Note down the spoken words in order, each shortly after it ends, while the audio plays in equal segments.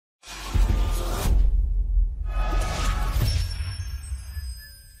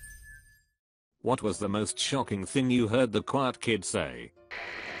What was the most shocking thing you heard the quiet kid say?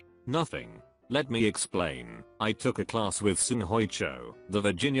 Nothing. Let me explain. I took a class with Sung Hoi Cho, the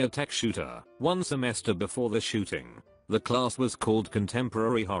Virginia Tech shooter, one semester before the shooting. The class was called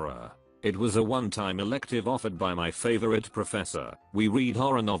Contemporary Horror. It was a one-time elective offered by my favorite professor. We read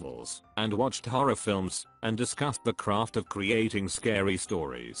horror novels, and watched horror films, and discussed the craft of creating scary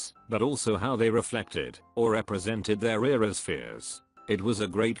stories, but also how they reflected, or represented their era's fears. It was a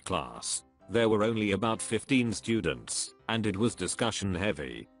great class. There were only about 15 students, and it was discussion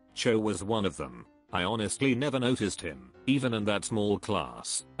heavy. Cho was one of them. I honestly never noticed him, even in that small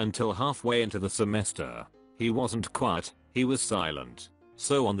class, until halfway into the semester. He wasn't quiet, he was silent.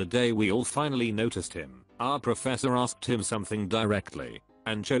 So on the day we all finally noticed him, our professor asked him something directly,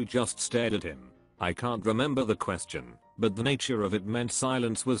 and Cho just stared at him. I can't remember the question, but the nature of it meant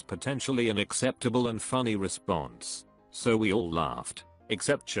silence was potentially an acceptable and funny response. So we all laughed,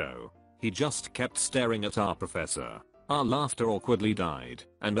 except Cho. He just kept staring at our professor. Our laughter awkwardly died,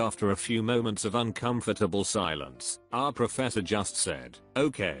 and after a few moments of uncomfortable silence, our professor just said,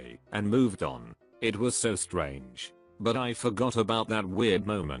 "Okay," and moved on. It was so strange. But I forgot about that weird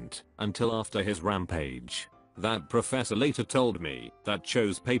moment until after his rampage. That professor later told me that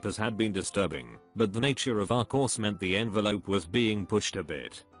Cho's papers had been disturbing, but the nature of our course meant the envelope was being pushed a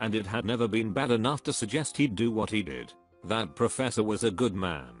bit, and it had never been bad enough to suggest he'd do what he did. That professor was a good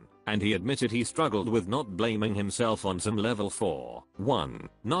man, and he admitted he struggled with not blaming himself on some level for 1.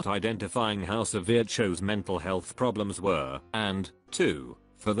 Not identifying how severe Cho's mental health problems were, and 2.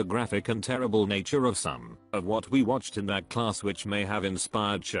 For the graphic and terrible nature of some of what we watched in that class, which may have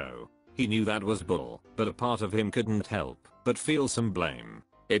inspired Cho. He knew that was bull, but a part of him couldn't help but feel some blame.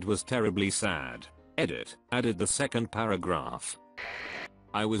 It was terribly sad. Edit. Added the second paragraph.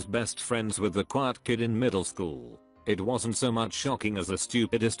 I was best friends with the quiet kid in middle school. It wasn't so much shocking as the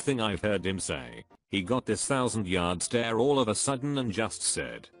stupidest thing I've heard him say. He got this 1,000-yard stare all of a sudden and just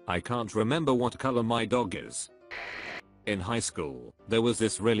said, "I can't remember what color my dog is." In high school, there was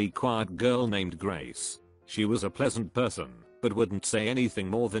this really quiet girl named Grace. She was a pleasant person, but wouldn't say anything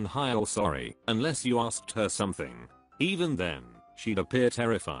more than hi or sorry unless you asked her something. Even then, she'd appear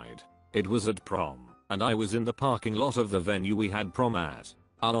terrified. It was at prom, and I was in the parking lot of the venue we had prom at.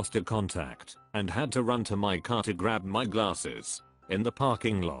 I lost her contact and had to run to my car to grab my glasses. In the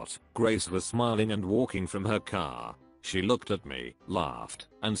parking lot, Grace was smiling and walking from her car. She looked at me, laughed,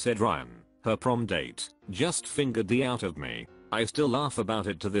 and said Ryan, her prom date, just fingered the out of me. I still laugh about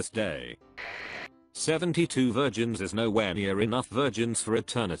it to this day. 72 virgins is nowhere near enough virgins for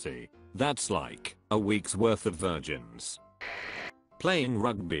eternity. That's like a week's worth of virgins. Playing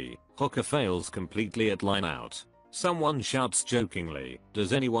rugby, hooker fails completely at line out. Someone shouts jokingly,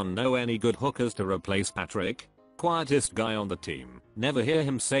 "Does anyone know any good hookers to replace Patrick?" Quietest guy on the team. Never hear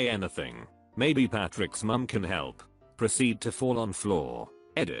him say anything. Maybe Patrick's mum can help. Proceed to fall on floor.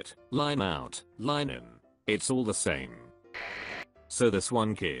 Edit. Line out, line in. It's all the same. So this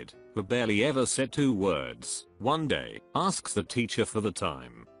one kid, who barely ever said 2 words, one day asks the teacher for the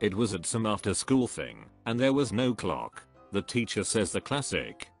time. It was at some after school thing, and there was no clock. The teacher says the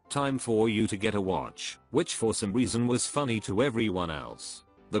classic, "Time for you to get a watch," which for some reason was funny to everyone else.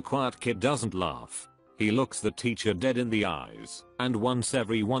 The quiet kid doesn't laugh. He looks the teacher dead in the eyes, and once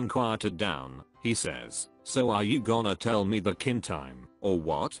everyone quieted down, he says, "So are you gonna tell me the kin time, or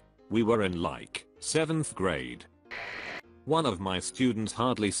what?" We were in like 7th grade. One of my students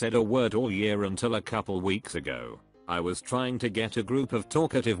hardly said a word all year until a couple weeks ago. I was trying to get a group of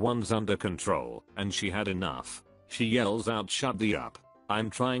talkative ones under control, and she had enough. She yells out, "Shut the up. I'm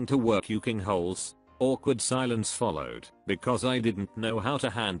trying to work, you king holes." Awkward silence followed, because I didn't know how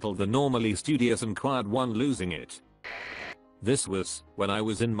to handle the normally studious and quiet one losing it. This was when I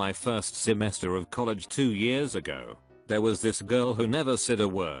was in my first semester of college 2 years ago. There was this girl who never said a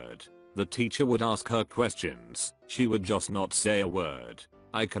word. The teacher would ask her questions, she would just not say a word.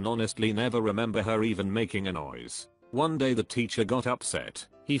 I can honestly never remember her even making a noise. One day the teacher got upset.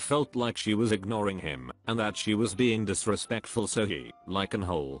 He felt like she was ignoring him and that she was being disrespectful, so he, like an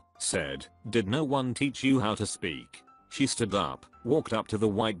hole, said, "Did no one teach you how to speak?" She stood up, walked up to the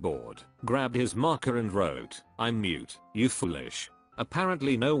whiteboard, grabbed his marker and wrote, "I'm mute, you foolish."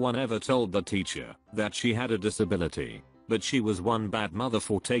 Apparently no one ever told the teacher that she had a disability, but she was one bad mother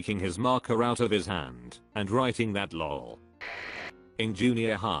for taking his marker out of his hand and writing that lol. In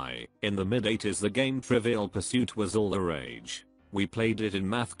junior high, in the mid-80s, the game Trivial Pursuit was all the rage. We played it in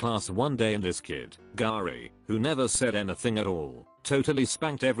math class one day, and this kid, Gary, who never said anything at all, totally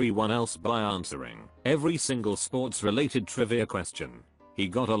spanked everyone else by answering every single sports related trivia question. He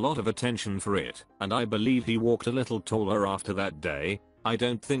got a lot of attention for it, and I believe he walked a little taller after that day. I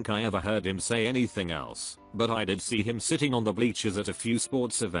don't think I ever heard him say anything else, but I did see him sitting on the bleachers at a few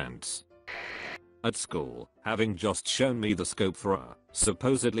sports events. At school, having just shown me the scope for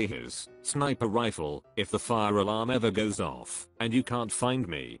supposedly his sniper rifle, if the fire alarm ever goes off and you can't find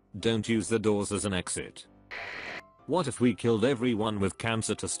me, don't use the doors as an exit. What if we killed everyone with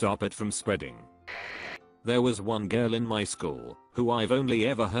cancer to stop it from spreading? There was one girl in my school who I've only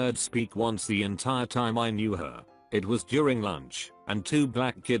ever heard speak once the entire time I knew her. It was during lunch, and two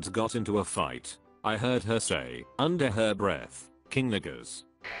black kids got into a fight. I heard her say, under her breath, "King niggers."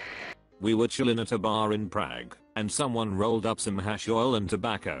 We were chillin' at a bar in Prague, and someone rolled up some hash oil and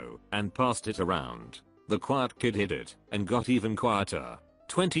tobacco and passed it around. The quiet kid hid it and got even quieter.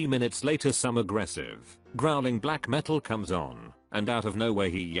 20 minutes later some aggressive, growling black metal comes on, and out of nowhere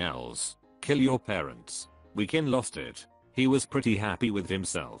he yells, "Kill your parents." We kin lost it. He was pretty happy with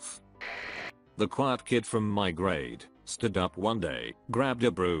himself. The quiet kid from my grade stood up one day, grabbed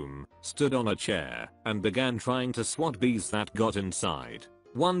a broom, stood on a chair, and began trying to swat bees that got inside.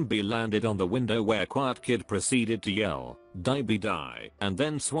 One bee landed on the window where quiet kid proceeded to yell, "Die bee die," and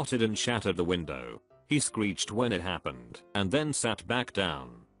then swatted and shattered the window. He screeched when it happened, and then sat back down.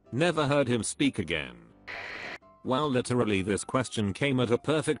 Never heard him speak again. Well, literally this question came at a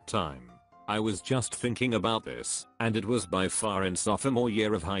perfect time. I was just thinking about this, and it was by far in sophomore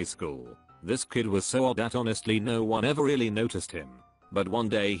year of high school. This kid was so odd that honestly no one ever really noticed him. But one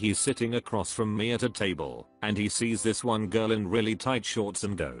day he's sitting across from me at a table, and he sees this one girl in really tight shorts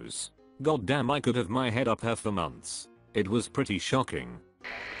and goes, "God damn, I could have my head up her for months." It was pretty shocking.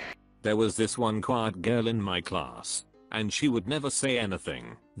 There was this one quiet girl in my class, and she would never say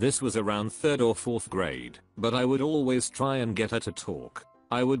anything. This was around 3rd or 4th grade, but I would always try and get her to talk.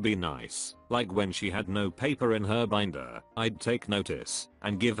 I would be nice, like when she had no paper in her binder, I'd take notice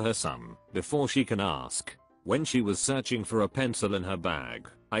and give her some before she can ask. When she was searching for a pencil in her bag,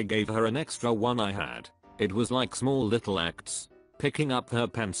 I gave her an extra one I had. It was like small little acts. Picking up her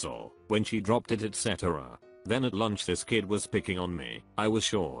pencil, when she dropped it, etc. Then at lunch this kid was picking on me. I was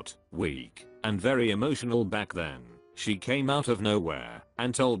short, weak, and very emotional back then. She came out of nowhere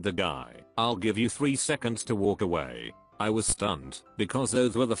and told the guy, "I'll give you 3 seconds to walk away." I was stunned because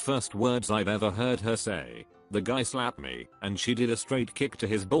those were the first words I've ever heard her say. The guy slapped me and she did a straight kick to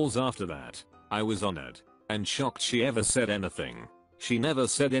his balls after that. I was honored and shocked she ever said anything. She never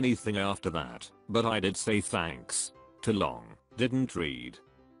said anything after that, but I did say thanks. Too long, didn't read.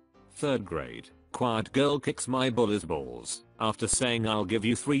 3rd grade, quiet girl kicks my bully's balls after saying "I'll give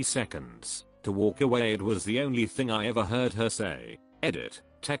you 3 seconds to walk away." It was the only thing I ever heard her say. Edit,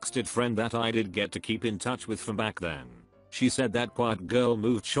 texted friend that I did get to keep in touch with from back then. She said that quiet girl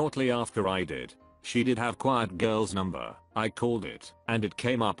moved shortly after I did. She did have quiet girl's number. I called it, and it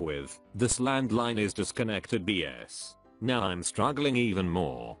came up with, "This landline is disconnected BS." Now I'm struggling even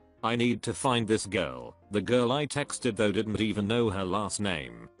more. I need to find this girl. The girl I texted though didn't even know her last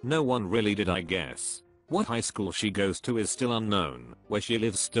name. No one really did, I guess. What high school she goes to is still unknown. Where she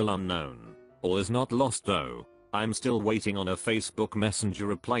lives still unknown. All is not lost though. I'm still waiting on a Facebook Messenger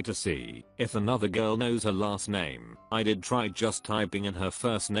reply to see if another girl knows her last name. I did try just typing in her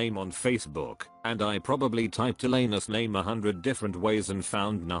first name on Facebook, and I probably typed Elena's name 100 different ways and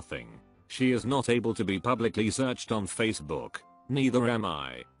found nothing. She is not able to be publicly searched on Facebook. Neither am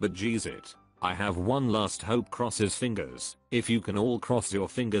I, but geez it. I have one last hope, cross his fingers. If you can all cross your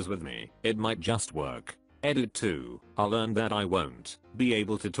fingers with me, it might just work. Edit 2. I learned that I won't be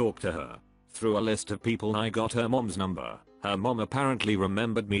able to talk to her. Through a list of people I got her mom's number. Her mom apparently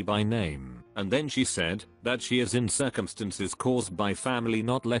remembered me by name, and then she said that she is in circumstances caused by family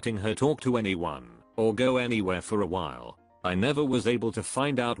not letting her talk to anyone or go anywhere for a while. I never was able to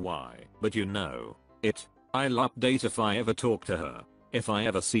find out why, but you know it. I'll update if I ever talk to her. If I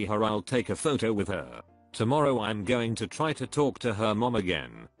ever see her, I'll take a photo with her. Tomorrow I'm going to try to talk to her mom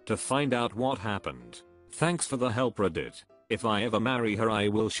again to find out what happened. Thanks for the help, Reddit. If I ever marry her, I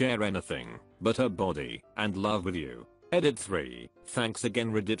will share anything but her body and love with you. Edit 3. Thanks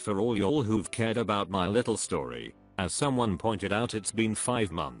again, Reddit, for all y'all who've cared about my little story. As someone pointed out, it's been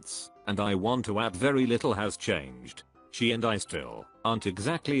 5 months, and I want to add very little has changed. She and I still aren't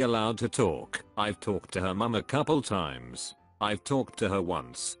exactly allowed to talk. I've talked to her mum a couple times. I've talked to her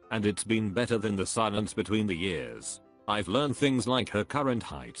once, and it's been better than the silence between the years. I've learned things like her current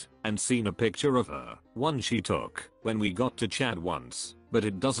height and seen a picture of her, one she took when we got to chat once, but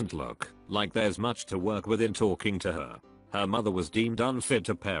it doesn't look like there's much to work with in talking to her. Her mother was deemed unfit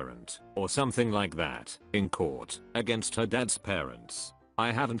to parent or something like that in court against her dad's parents.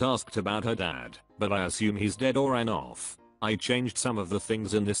 I haven't asked about her dad, but I assume he's dead or ran off. I changed some of the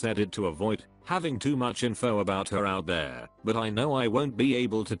things in this edit to avoid having too much info about her out there, but I know I won't be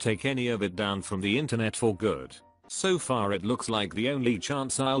able to take any of it down from the internet for good. So far it looks like the only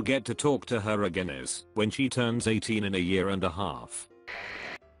chance I'll get to talk to her again is when she turns 18 in a year and a half.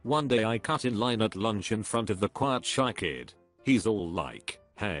 One day I cut in line at lunch in front of the quiet shy kid. He's all like,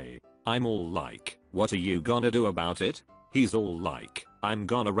 "Hey." I'm all like, "What are you gonna do about it?" He's all like, "I'm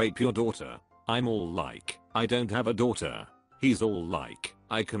gonna rape your daughter." I'm all like, "I don't have a daughter." He's all like,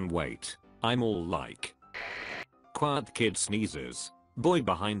 "I can wait." I'm all like, quiet kid sneezes. Boy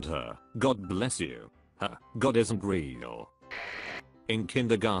behind her, "God bless you." God isn't real. In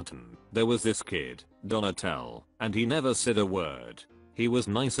kindergarten, there was this kid, Donatello, and he never said a word. He was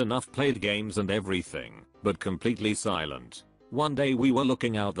nice enough, played games and everything, but completely silent. One day we were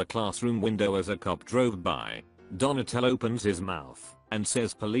looking out the classroom window as a cop drove by. Donatello opens his mouth and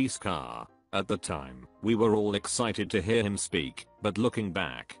says, "Police car." At the time, we were all excited to hear him speak, but looking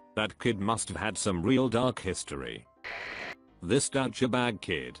back, that kid must have had some real dark history. This Dutch bag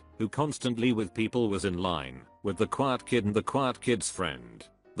kid, who constantly with people, was in line with the quiet kid and the quiet kid's friend.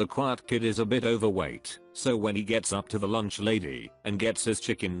 The quiet kid is a bit overweight, so when he gets up to the lunch lady and gets his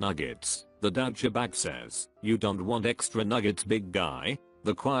chicken nuggets, the Dutch bag says, "You don't want extra nuggets, big guy?"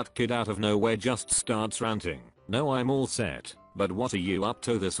 The quiet kid out of nowhere just starts ranting, "No, I'm all set, but what are you up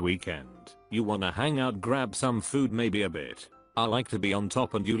to this weekend? You wanna hang out, grab some food, maybe a bit? I like to be on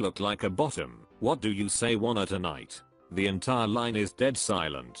top and you look like a bottom. What do you say, wanna tonight?" The entire line is dead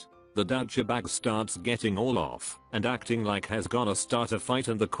silent. The Dutch bag starts getting all off and acting like he's gonna start a fight,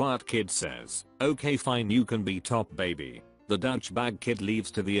 and the quiet kid says, "Okay fine, you can be top, baby." The Dutch bag kid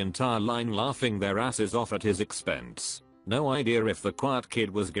leaves to the entire line laughing their asses off at his expense. No idea if the quiet kid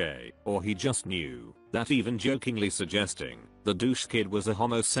was gay or he just knew that even jokingly suggesting the douche kid was a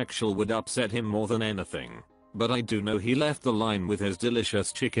homosexual would upset him more than anything. But I do know he left the line with his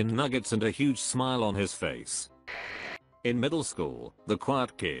delicious chicken nuggets and a huge smile on his face. In middle school, the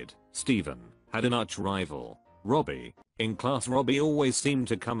quiet kid, Steven, had an arch rival, Robbie. In class, Robbie always seemed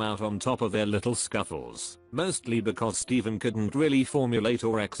to come out on top of their little scuffles, mostly because Steven couldn't really formulate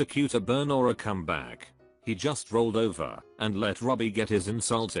or execute a burn or a comeback. He just rolled over and let Robbie get his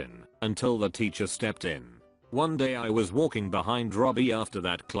insult in until the teacher stepped in. One day I was walking behind Robbie after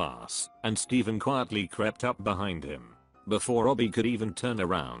that class, and Steven quietly crept up behind him. Before Robbie could even turn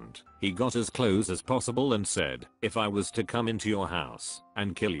around, he got as close as possible and said, "If I was to come into your house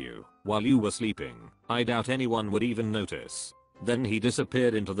and kill you while you were sleeping, I doubt anyone would even notice." Then he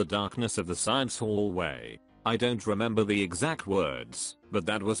disappeared into the darkness of the science hallway. I don't remember the exact words, but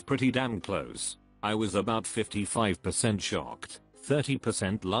that was pretty damn close. I was about 55% shocked,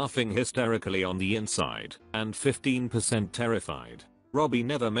 30% laughing hysterically on the inside, and 15% terrified. Robbie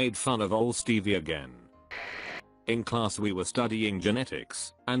never made fun of old Stevie again. In class we were studying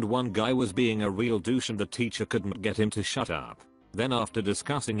genetics, and one guy was being a real douche and the teacher couldn't get him to shut up. Then after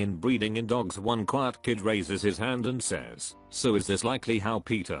discussing inbreeding in dogs, one quiet kid raises his hand and says, "So is this likely how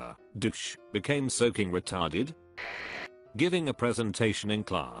Peter, douche, became soaking retarded?" Giving a presentation in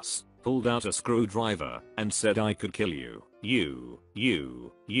class, pulled out a screwdriver and said, "I could kill you,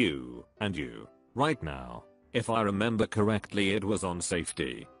 and you, right now." If I remember correctly it was on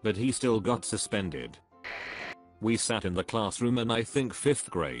safety, but he still got suspended. We sat in the classroom in I think 5th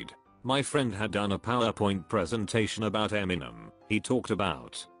grade. My friend had done a PowerPoint presentation about Eminem. He talked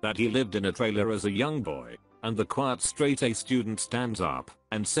about that he lived in a trailer as a young boy, and the quiet straight A student stands up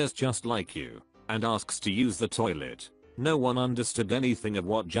and says, "Just like you," and asks to use the toilet. No one understood anything of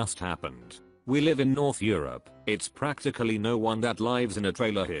what just happened. We live in North Europe. It's practically no one that lives in a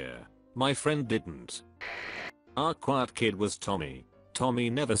trailer here. My friend didn't. Our quiet kid was Tommy.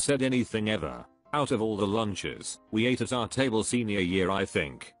 Tommy never said anything ever. Out of all the lunches we ate at our table senior year, I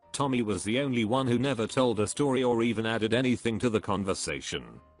think Tommy was the only one who never told a story or even added anything to the conversation.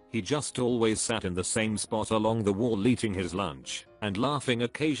 He just always sat in the same spot along the wall eating his lunch and laughing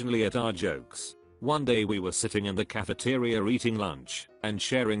occasionally at our jokes. One day we were sitting in the cafeteria eating lunch and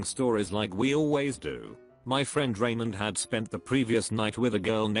sharing stories like we always do. My friend Raymond had spent the previous night with a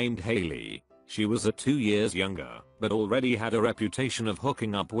girl named Haley. She was 2 years younger, but already had a reputation of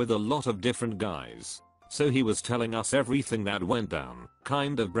hooking up with a lot of different guys. So he was telling us everything that went down,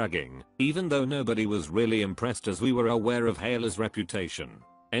 kind of bragging, even though nobody was really impressed as we were aware of Haley's reputation.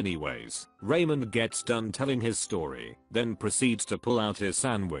 Anyways, Raymond gets done telling his story, then proceeds to pull out his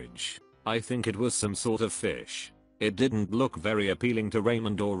sandwich. I think it was some sort of fish. It didn't look very appealing to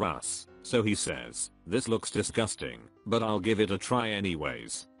Raymond or us, so he says, "This looks disgusting, but I'll give it a try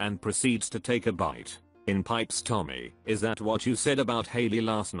anyways," and proceeds to take a bite. In pipes Tommy, "Is that what you said about Haley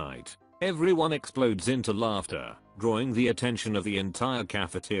last night?" Everyone explodes into laughter, drawing the attention of the entire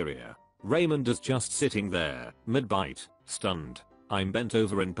cafeteria. Raymond is just sitting there, mid-bite, stunned. I'm bent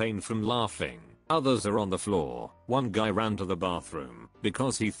over in pain from laughing. Others are on the floor. One guy ran to the bathroom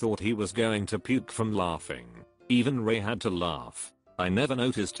because he thought he was going to puke from laughing. Even Ray had to laugh. I never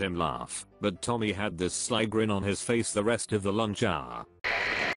noticed him laugh, but Tommy had this sly grin on his face the rest of the lunch hour.